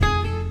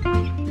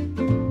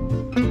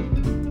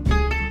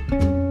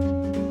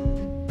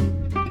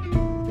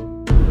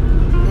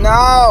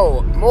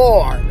No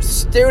more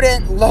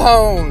student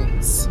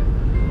loans.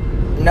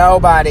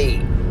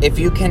 Nobody. If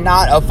you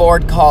cannot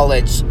afford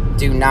college,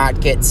 do not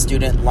get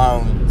student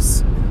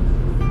loans.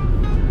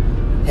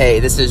 Hey,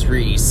 this is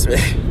Reese.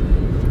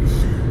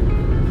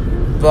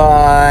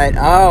 But,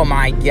 oh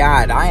my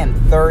God, I am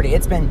 30.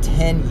 It's been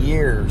 10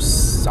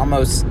 years.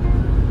 Almost.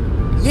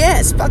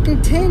 Yes,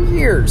 fucking 10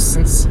 years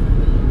since.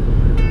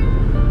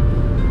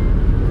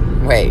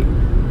 Wait.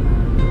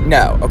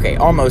 No, okay,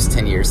 almost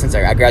 10 years since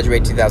I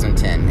graduated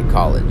 2010 in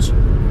college.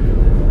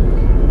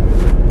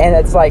 And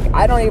it's like,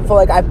 I don't even feel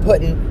like I've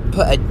put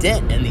a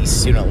dent in these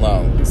student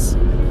loans.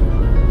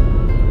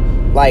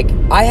 Like,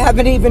 I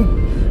haven't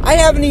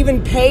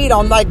even paid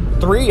on like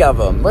 3 of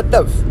them. What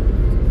the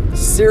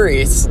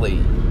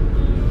seriously.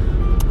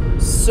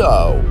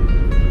 So,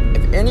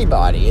 if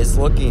anybody is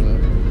looking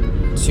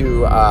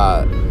to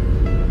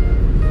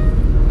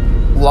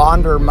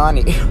launder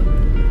money,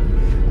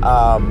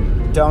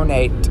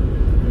 donate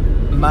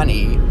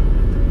money,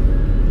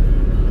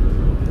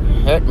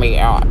 hit me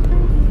up.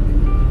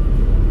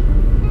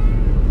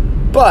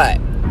 But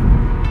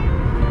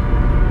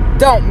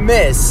don't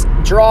miss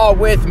Draw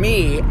With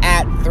Me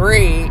at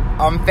 3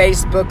 on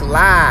Facebook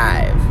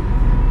Live.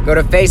 Go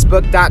to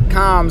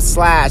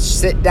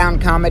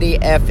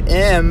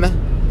facebook.com/sitdowncomedyfm.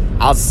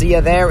 I'll see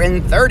you there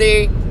in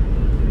 30.